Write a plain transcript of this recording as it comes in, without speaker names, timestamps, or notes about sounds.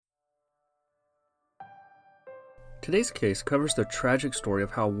Today's case covers the tragic story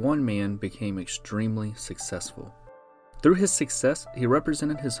of how one man became extremely successful. Through his success, he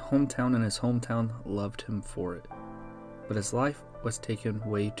represented his hometown and his hometown loved him for it. But his life was taken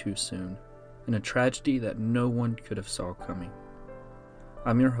way too soon, in a tragedy that no one could have saw coming.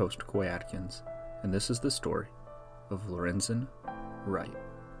 I'm your host, Coy Atkins, and this is the story of Lorenzen Wright.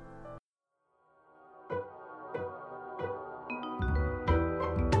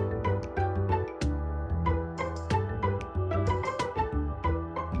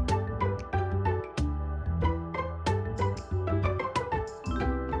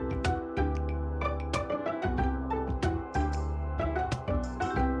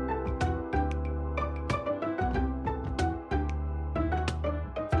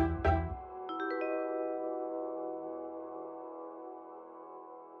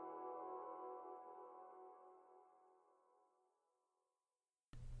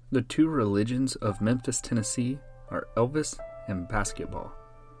 The two religions of Memphis, Tennessee are Elvis and basketball.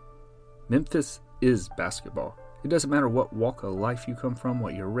 Memphis is basketball. It doesn't matter what walk of life you come from,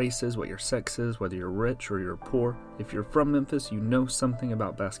 what your race is, what your sex is, whether you're rich or you're poor. If you're from Memphis, you know something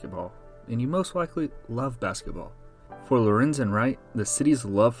about basketball, and you most likely love basketball. For Lorenzen Wright, the city's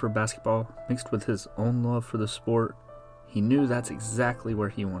love for basketball mixed with his own love for the sport, he knew that's exactly where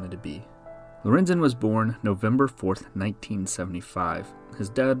he wanted to be. Lorenzen was born November 4th, 1975. His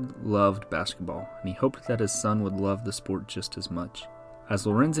dad loved basketball, and he hoped that his son would love the sport just as much. As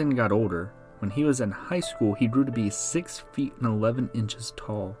Lorenzen got older, when he was in high school, he grew to be 6 feet and 11 inches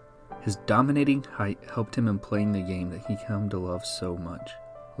tall. His dominating height helped him in playing the game that he came to love so much.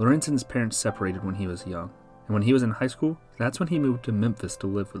 Lorenzen's parents separated when he was young, and when he was in high school, that's when he moved to Memphis to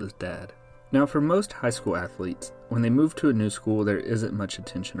live with his dad. Now, for most high school athletes, when they move to a new school, there isn't much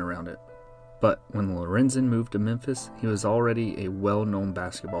attention around it. But when Lorenzen moved to Memphis, he was already a well-known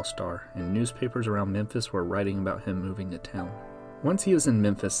basketball star, and newspapers around Memphis were writing about him moving to town. Once he was in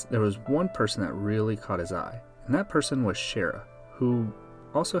Memphis, there was one person that really caught his eye, and that person was Shara, who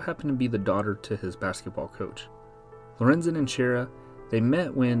also happened to be the daughter to his basketball coach. Lorenzen and Shara, they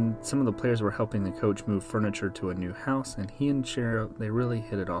met when some of the players were helping the coach move furniture to a new house, and he and Shara, they really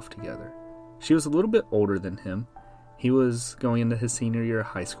hit it off together. She was a little bit older than him. He was going into his senior year of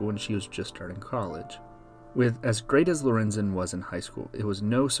high school, and she was just starting college. With as great as Lorenzen was in high school, it was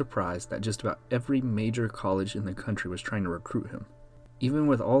no surprise that just about every major college in the country was trying to recruit him. Even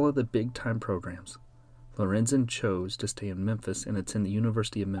with all of the big-time programs, Lorenzen chose to stay in Memphis and attend the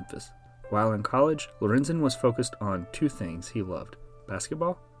University of Memphis. While in college, Lorenzen was focused on two things he loved: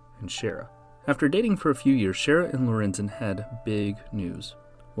 basketball and Shara. After dating for a few years, Shara and Lorenzen had big news.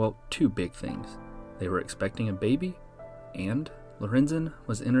 Well, two big things. They were expecting a baby, and Lorenzen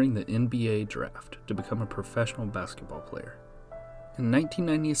was entering the NBA draft to become a professional basketball player. In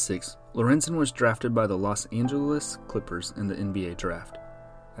 1996, Lorenzen was drafted by the Los Angeles Clippers in the NBA draft.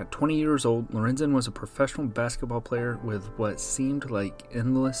 At 20 years old, Lorenzen was a professional basketball player with what seemed like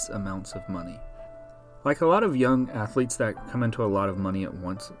endless amounts of money. Like a lot of young athletes that come into a lot of money at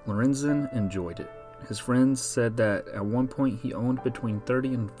once, Lorenzen enjoyed it. His friends said that at one point he owned between 30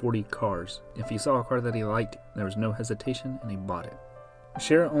 and 40 cars. If he saw a car that he liked, there was no hesitation and he bought it.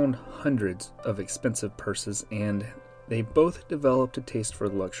 Shara owned hundreds of expensive purses, and they both developed a taste for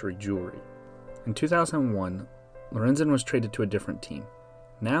luxury jewelry. In 2001, Lorenzen was traded to a different team.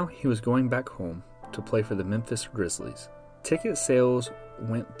 Now he was going back home to play for the Memphis Grizzlies. Ticket sales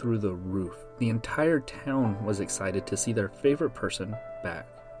went through the roof. The entire town was excited to see their favorite person back,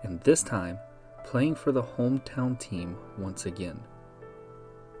 and this time, playing for the hometown team once again.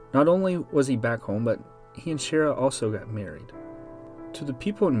 Not only was he back home, but he and Shara also got married. To the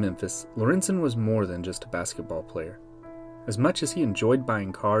people in Memphis, Lorenzen was more than just a basketball player. As much as he enjoyed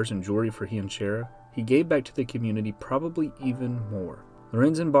buying cars and jewelry for he and Shara, he gave back to the community probably even more.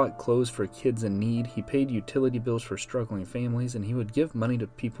 Lorenzen bought clothes for kids in need, he paid utility bills for struggling families, and he would give money to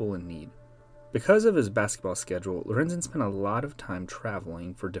people in need. Because of his basketball schedule, Lorenzen spent a lot of time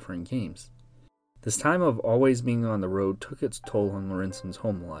traveling for different games. This time of always being on the road took its toll on Lorenzen's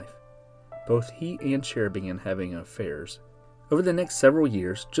home life. Both he and Shara began having affairs. Over the next several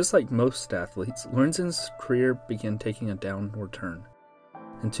years, just like most athletes, Lorenzen's career began taking a downward turn.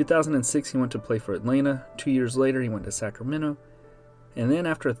 In 2006, he went to play for Atlanta. 2 years later, he went to Sacramento. And then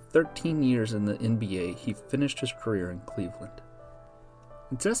after 13 years in the NBA, he finished his career in Cleveland.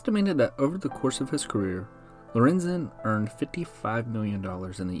 It's estimated that over the course of his career, Lorenzen earned $55 million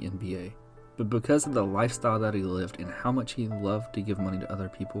in the NBA. But because of the lifestyle that he lived and how much he loved to give money to other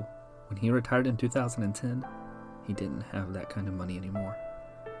people, when he retired in 2010, he didn't have that kind of money anymore.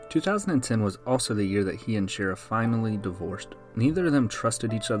 2010 was also the year that he and Shara finally divorced. Neither of them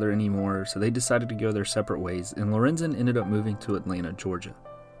trusted each other anymore, so they decided to go their separate ways, and Lorenzen ended up moving to Atlanta, Georgia.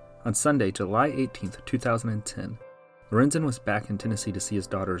 On Sunday, July 18th, 2010, Lorenzen was back in Tennessee to see his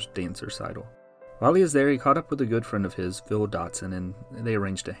daughter's dance recital. While he was there, he caught up with a good friend of his, Phil Dotson, and they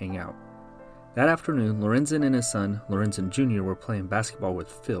arranged to hang out. That afternoon, Lorenzen and his son, Lorenzen Jr., were playing basketball with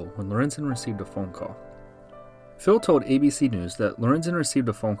Phil when Lorenzen received a phone call. Phil told ABC News that Lorenzen received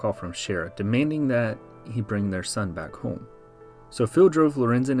a phone call from Shara demanding that he bring their son back home. So Phil drove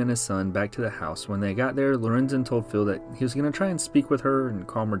Lorenzen and his son back to the house. When they got there, Lorenzen told Phil that he was going to try and speak with her and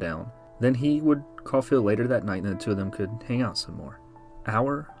calm her down. Then he would call Phil later that night and the two of them could hang out some more.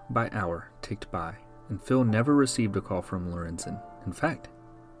 Hour by hour ticked by, and Phil never received a call from Lorenzen. In fact,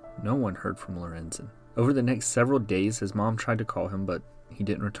 no one heard from Lorenzen. Over the next several days, his mom tried to call him, but he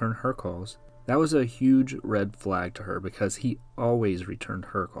didn't return her calls. That was a huge red flag to her because he always returned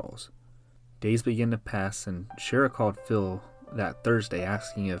her calls. Days began to pass, and Shara called Phil that Thursday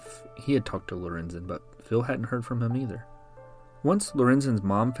asking if he had talked to Lorenzen, but Phil hadn't heard from him either. Once Lorenzen's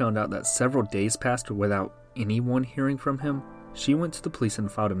mom found out that several days passed without anyone hearing from him, she went to the police and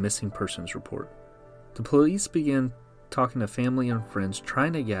filed a missing persons report. The police began talking to family and friends,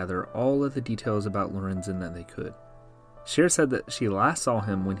 trying to gather all of the details about Lorenzen that they could. Shara said that she last saw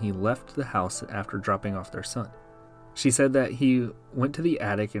him when he left the house after dropping off their son. She said that he went to the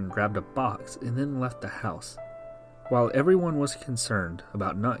attic and grabbed a box and then left the house. While everyone was concerned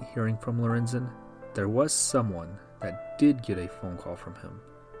about not hearing from Lorenzen, there was someone that did get a phone call from him.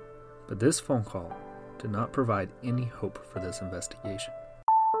 But this phone call did not provide any hope for this investigation.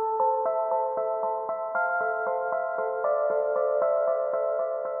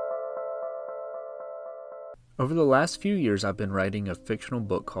 Over the last few years, I've been writing a fictional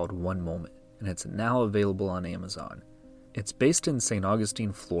book called One Moment, and it's now available on Amazon. It's based in St.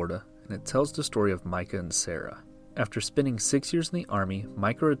 Augustine, Florida, and it tells the story of Micah and Sarah. After spending 6 years in the Army,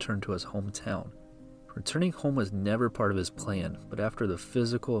 Micah returned to his hometown. Returning home was never part of his plan, but after the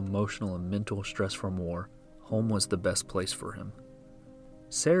physical, emotional, and mental stress from war, home was the best place for him.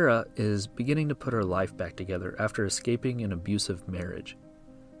 Sarah is beginning to put her life back together after escaping an abusive marriage.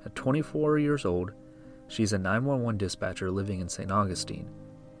 At 24 years old, she's a 911 dispatcher living in St. Augustine.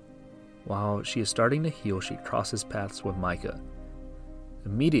 While she is starting to heal, she crosses paths with Micah.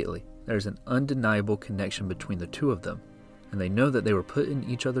 Immediately, there's an undeniable connection between the two of them, and they know that they were put in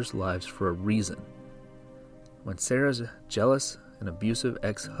each other's lives for a reason. When Sarah's jealous and abusive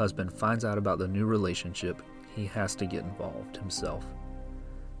ex-husband finds out about the new relationship, he has to get involved himself.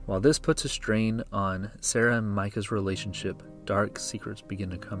 While this puts a strain on Sarah and Micah's relationship, dark secrets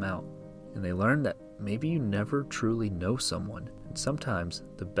begin to come out, and they learn that maybe you never truly know someone, and sometimes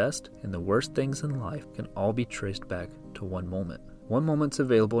the best and the worst things in life can all be traced back to one moment. One Moment's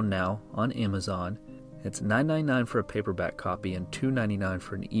available now on Amazon. It's $9.99 for a paperback copy and $2.99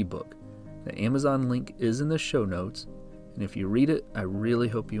 for an ebook. The Amazon link is in the show notes, and if you read it, I really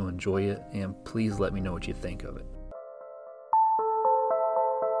hope you enjoy it, and please let me know what you think of it.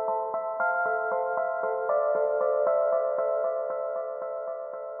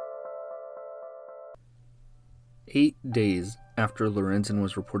 Eight days after Lorenzen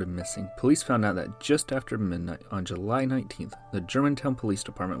was reported missing, police found out that just after midnight on July 19th, the Germantown Police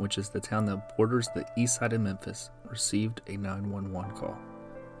Department, which is the town that borders the east side of Memphis, received a 911 call.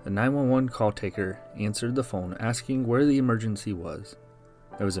 The 911 call taker answered the phone asking where the emergency was.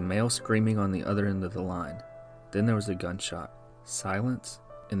 There was a male screaming on the other end of the line. Then there was a gunshot, silence,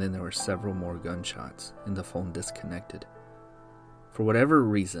 and then there were several more gunshots, and the phone disconnected. For whatever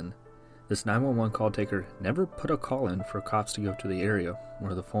reason, this 911 call taker never put a call in for cops to go to the area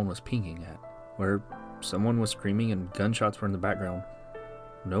where the phone was pinging at, where someone was screaming and gunshots were in the background.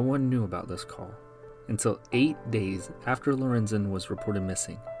 No one knew about this call until 8 days after Lorenzen was reported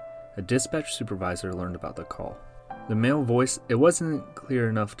missing. A dispatch supervisor learned about the call. The male voice, it wasn't clear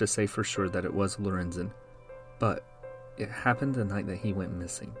enough to say for sure that it was Lorenzen, but it happened the night that he went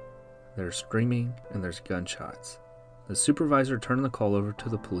missing. There's screaming and there's gunshots. The supervisor turned the call over to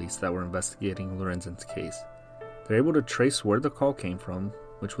the police that were investigating Lorenzen's case. They're able to trace where the call came from,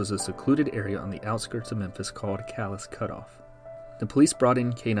 which was a secluded area on the outskirts of Memphis called Callis Cutoff. The police brought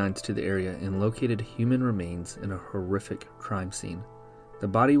in canines to the area and located human remains in a horrific crime scene. The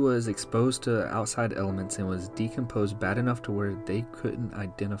body was exposed to outside elements and was decomposed bad enough to where they couldn't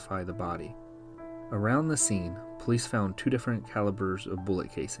identify the body. Around the scene, police found 2 different calibers of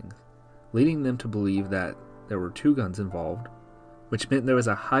bullet casings, leading them to believe that there were 2 guns involved, which meant there was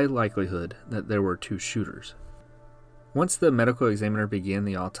a high likelihood that there were 2 shooters. Once the medical examiner began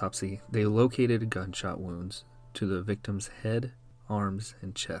the autopsy, they located gunshot wounds to the victim's head, arms,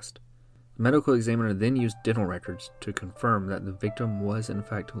 and chest. The medical examiner then used dental records to confirm that the victim was in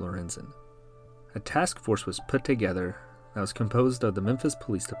fact Lorenzen. A task force was put together that was composed of the Memphis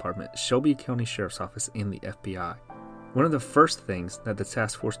Police Department, Shelby County Sheriff's Office, and the FBI. One of the first things that the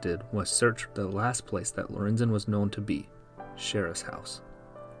task force did was search the last place that Lorenzen was known to be, Shara's house.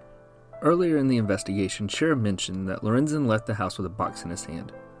 Earlier in the investigation, Shara mentioned that Lorenzen left the house with a box in his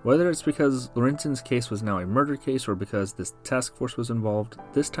hand. Whether it's because Lorenzen's case was now a murder case or because this task force was involved,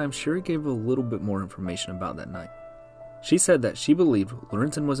 this time Shara gave a little bit more information about that night. She said that she believed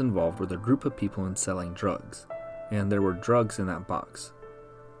Lorenzen was involved with a group of people in selling drugs, and there were drugs in that box.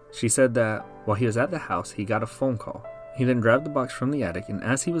 She said that while he was at the house, he got a phone call. He then grabbed the box from the attic, and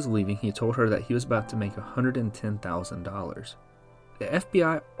as he was leaving, he told her that he was about to make $110,000. The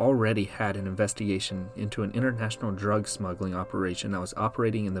FBI already had an investigation into an international drug smuggling operation that was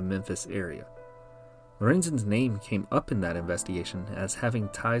operating in the Memphis area. Lorenzen's name came up in that investigation as having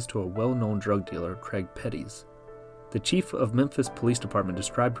ties to a well-known drug dealer, Craig Petties. The chief of Memphis Police Department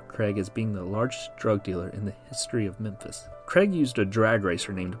described Craig as being the largest drug dealer in the history of Memphis. Craig used a drag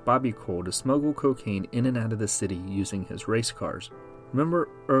racer named Bobby Cole to smuggle cocaine in and out of the city using his race cars. Remember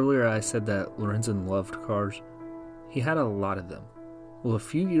earlier I said that Lorenzen loved cars? He had a lot of them. Well, a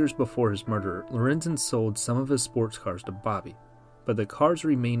few years before his murder, Lorenzen sold some of his sports cars to Bobby, but the cars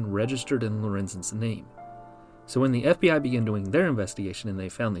remained registered in Lorenzen's name. So when the FBI began doing their investigation and they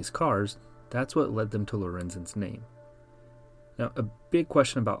found these cars, that's what led them to Lorenzen's name. Now, a big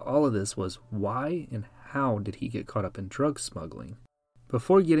question about all of this was why and how did he get caught up in drug smuggling?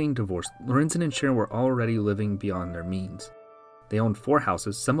 Before getting divorced, Lorenzen and Sharon were already living beyond their means. They owned 4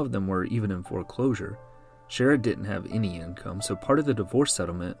 houses, some of them were even in foreclosure. Shara didn't have any income, so part of the divorce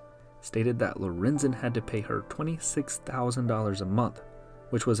settlement stated that Lorenzen had to pay her $26,000 a month,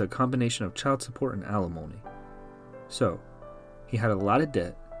 which was a combination of child support and alimony. So, he had a lot of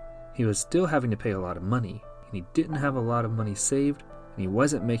debt, he was still having to pay a lot of money, and he didn't have a lot of money saved, and he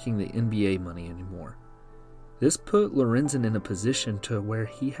wasn't making the NBA money anymore. This put Lorenzen in a position to where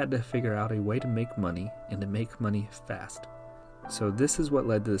he had to figure out a way to make money and to make money fast. So this is what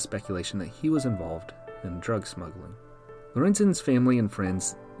led to the speculation that he was involved in drug smuggling. Lorenzen's family and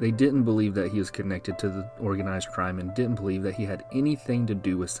friends, they didn't believe that he was connected to the organized crime and didn't believe that he had anything to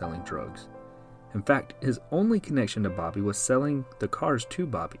do with selling drugs. In fact, his only connection to Bobby was selling the cars to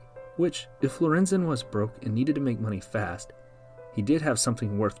Bobby, which, if Lorenzen was broke and needed to make money fast, he did have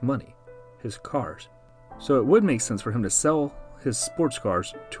something worth money, his cars. So it would make sense for him to sell his sports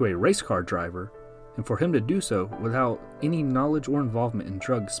cars to a race car driver and for him to do so without any knowledge or involvement in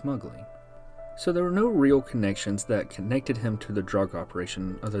drug smuggling. So there were no real connections that connected him to the drug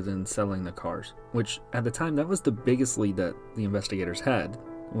operation other than selling the cars, which at the time that was the biggest lead that the investigators had,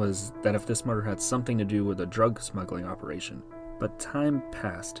 was that if this murder had something to do with a drug smuggling operation. But time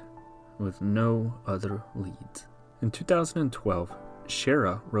passed with no other leads. In 2012,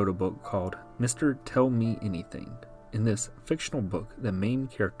 Shara wrote a book called Mr. Tell Me Anything. In this fictional book, the main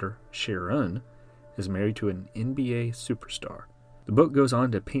character, Sharon, is married to an NBA superstar. The book goes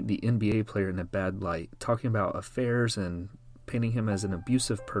on to paint the NBA player in a bad light, talking about affairs and painting him as an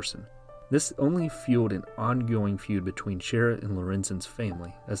abusive person. This only fueled an ongoing feud between Shara and Lorenzen's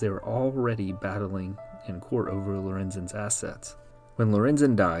family, as they were already battling in court over Lorenzen's assets. When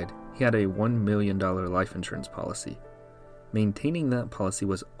Lorenzen died, he had a $1 million life insurance policy. Maintaining that policy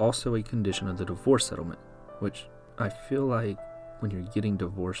was also a condition of the divorce settlement, which I feel like when you're getting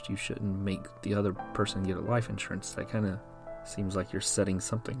divorced, you shouldn't make the other person get a life insurance. That kind of seems like you're setting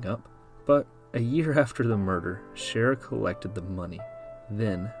something up. But a year after the murder, Shara collected the money.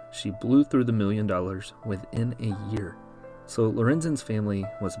 Then, she blew through the $1 million within a year. So Lorenzen's family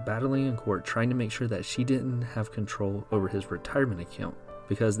was battling in court trying to make sure that she didn't have control over his retirement account,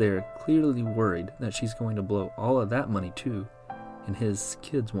 because they are clearly worried that she's going to blow all of that money too, and his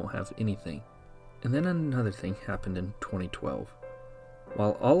kids won't have anything. And then another thing happened in 2012.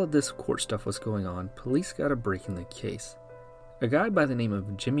 While all of this court stuff was going on, police got a break in the case. A guy by the name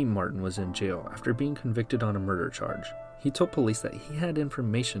of Jimmy Martin was in jail after being convicted on a murder charge. He told police that he had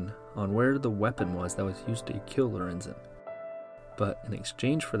information on where the weapon was that was used to kill Lorenzen. But in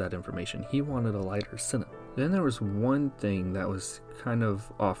exchange for that information, he wanted a lighter sentence. Then there was one thing that was kind of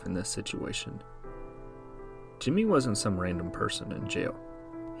off in this situation. Jimmy wasn't some random person in jail.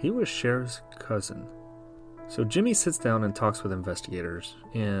 He was Shara's cousin. So Jimmy sits down and talks with investigators,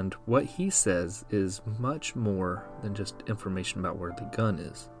 and what he says is much more than just information about where the gun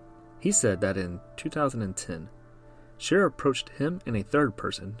is. He said that in 2010, Shara approached him and a third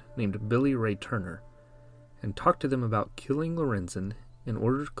person named Billy Ray Turner and talked to them about killing Lorenzen in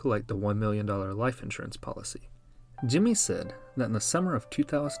order to collect the $1 million life insurance policy. Jimmy said that in the summer of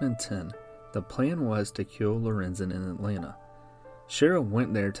 2010, the plan was to kill Lorenzen in Atlanta. Shara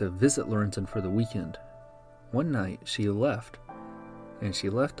went there to visit Lorenzen for the weekend. One night, she left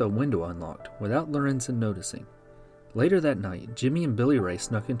a window unlocked without Lorenzen noticing. Later that night, Jimmy and Billy Ray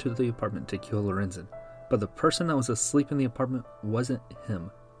snuck into the apartment to kill Lorenzen, but the person that was asleep in the apartment wasn't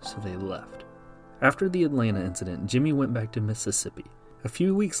him, so they left. After the Atlanta incident, Jimmy went back to Mississippi. A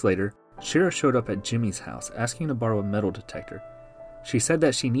few weeks later, Shara showed up at Jimmy's house asking to borrow a metal detector. She said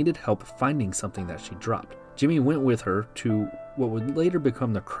that she needed help finding something that she dropped. Jimmy went with her to what would later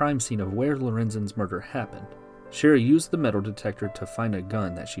become the crime scene of where Lorenzen's murder happened. Shara used the metal detector to find a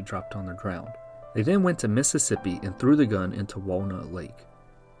gun that she dropped on the ground. They then went to Mississippi and threw the gun into Walnut Lake.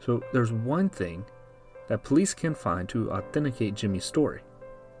 So there's one thing that police can find to authenticate Jimmy's story: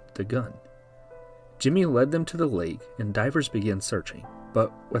 the gun. Jimmy led them to the lake and divers began searching,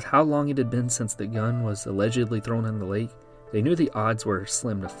 but with how long it had been since the gun was allegedly thrown in the lake, they knew the odds were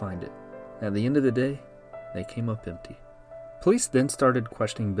slim to find it. At the end of the day, they came up empty. Police then started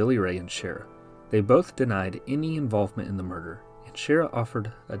questioning Billy Ray and Shara. They both denied any involvement in the murder, and Shara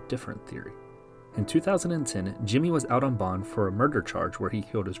offered a different theory. In 2010, Jimmy was out on bond for a murder charge where he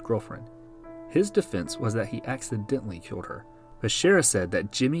killed his girlfriend. His defense was that he accidentally killed her, but Shara said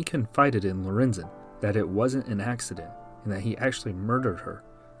that Jimmy confided in Lorenzen that it wasn't an accident and that he actually murdered her.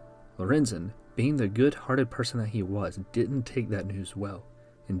 Lorenzen, being the good-hearted person that he was, didn't take that news well,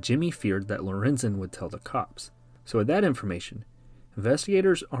 and Jimmy feared that Lorenzen would tell the cops. So with that information,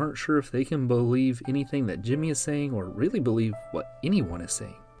 investigators aren't sure if they can believe anything that Jimmy is saying or really believe what anyone is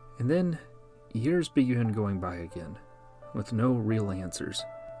saying. And then years began going by again, with no real answers.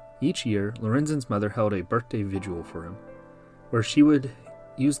 Each year, Lorenzen's mother held a birthday vigil for him, where she would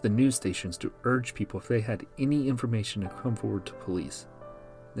use the news stations to urge people if they had any information to come forward to police.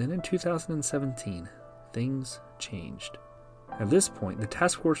 Then in 2017, things changed. At this point, the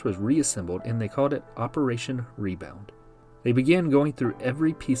task force was reassembled and they called it Operation Rebound. They began going through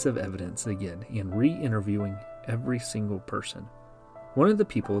every piece of evidence again and re-interviewing every single person. One of the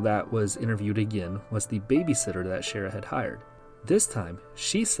people that was interviewed again was the babysitter that Shara had hired. This time,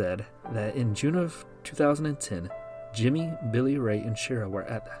 she said that in June of 2010, Jimmy, Billy Ray, and Shara were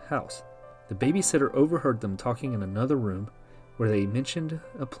at the house. The babysitter overheard them talking in another room where they mentioned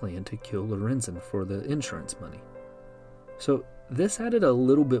a plan to kill Lorenzen for the insurance money. So this added a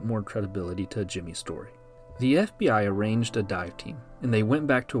little bit more credibility to Jimmy's story. The FBI arranged a dive team, and they went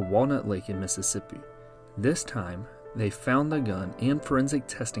back to Walnut Lake in Mississippi. This time, they found the gun, and forensic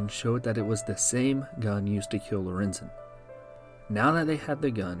testing showed that it was the same gun used to kill Lorenzen. Now that they had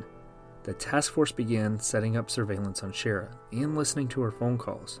the gun, the task force began setting up surveillance on Shara and listening to her phone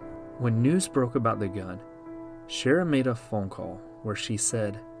calls. When news broke about the gun, Shara made a phone call where she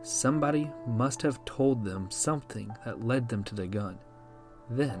said somebody must have told them something that led them to the gun.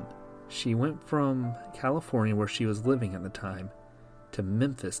 Then, she went from California, where she was living at the time, to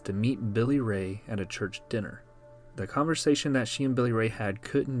Memphis to meet Billy Ray at a church dinner. The conversation that she and Billy Ray had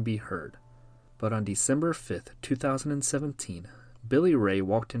couldn't be heard, but on December 5th, 2017, Billy Ray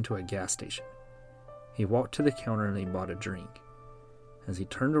walked into a gas station. He walked to the counter and he bought a drink. As he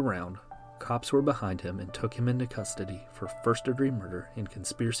turned around, cops were behind him and took him into custody for first-degree murder and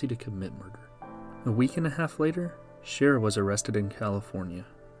conspiracy to commit murder. A week and a half later, Shara was arrested in California.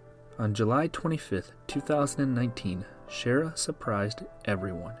 On July 25th, 2019, Shara surprised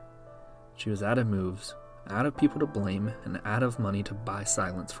everyone. She was out of moves, out of people to blame, and out of money to buy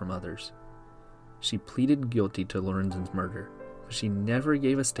silence from others. She pleaded guilty to Lorenzen's murder, but she never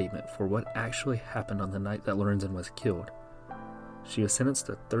gave a statement for what actually happened on the night that Lorenzen was killed. She was sentenced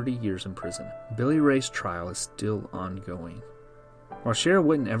to 30 years in prison. Billy Ray's trial is still ongoing. While Shara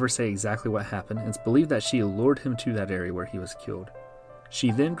wouldn't ever say exactly what happened, it's believed that she lured him to that area where he was killed.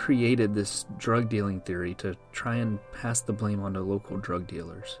 She then created this drug dealing theory to try and pass the blame onto local drug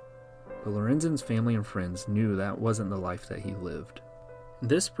dealers. But Lorenzen's family and friends knew that wasn't the life that he lived.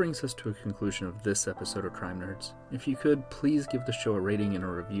 This brings us to a conclusion of this episode of Crime Nerds. If you could, please give the show a rating and a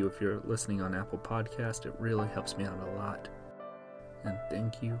review if you're listening on Apple Podcast. It really helps me out a lot. And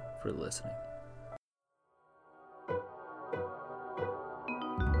thank you for listening.